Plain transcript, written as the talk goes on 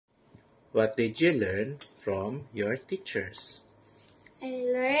What did you learn from your teachers? I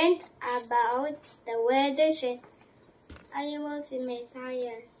learned about the weather and animals in my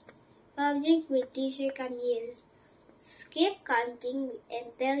science subject with teacher Camille. Skip counting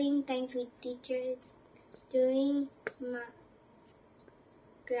and telling times with teacher during my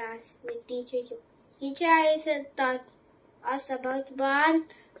class with teacher Joe. Teacher Aisa taught us about buwan,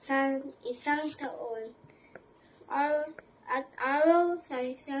 isang taon, at araw sa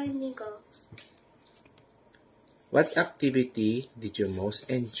isang linggo. What activity did you most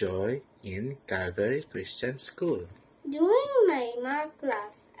enjoy in Calvary Christian School? During my math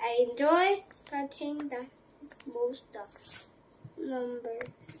class, I enjoy catching the most number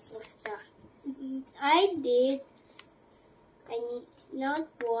of stars. I did not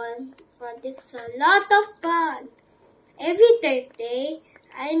one, but it's a lot of fun. Every Thursday,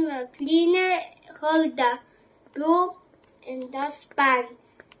 I'm a cleaner, hold the broom and dustpan,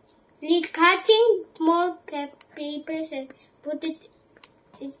 catching small papers and put it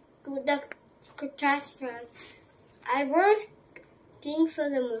into the trash can. I wore King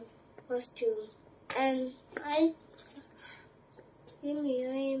Solomon costume, and I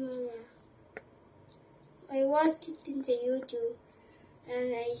watched it in the YouTube,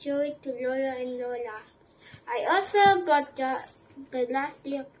 and I showed it to Lola and Lola. I also brought the last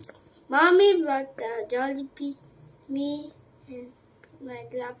day of Mommy brought the Jollibee, me and my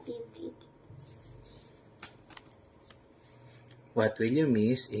Glappy did. What will you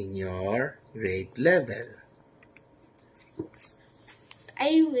miss in your grade level?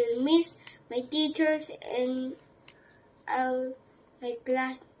 I will miss my teachers and my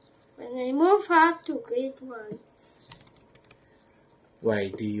class when I move up to grade 1. Why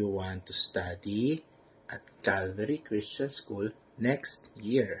do you want to study at Calvary Christian School next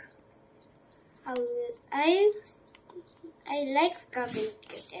year? I like Calvary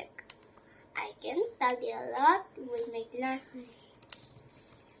Christian. I can study a lot with my classmates.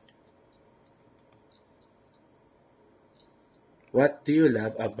 What do you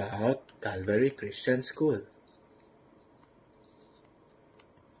love about Calvary Christian School?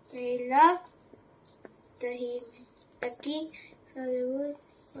 I love the hymn, the King Solomon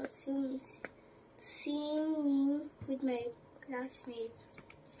was singing with my classmates.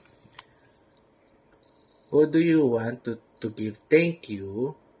 Who do you want to give thank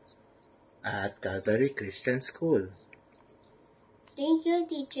you at Calvary Christian School? Thank you,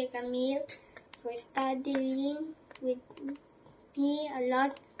 Teacher Camille, for studying with me a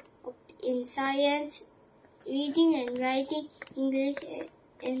lot in science, reading and writing, English,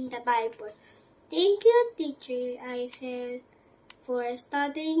 and the Bible. Thank you, Teacher Aisel, for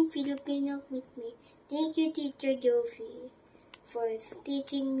studying Filipino with me. Thank you, Teacher Josie, for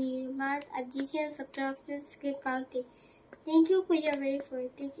teaching me math, addition, subtraction, script counting. Thank you, Kuya Ray, for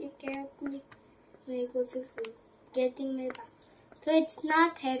taking care of me when I go to school, getting my back, so it's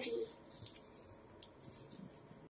not heavy.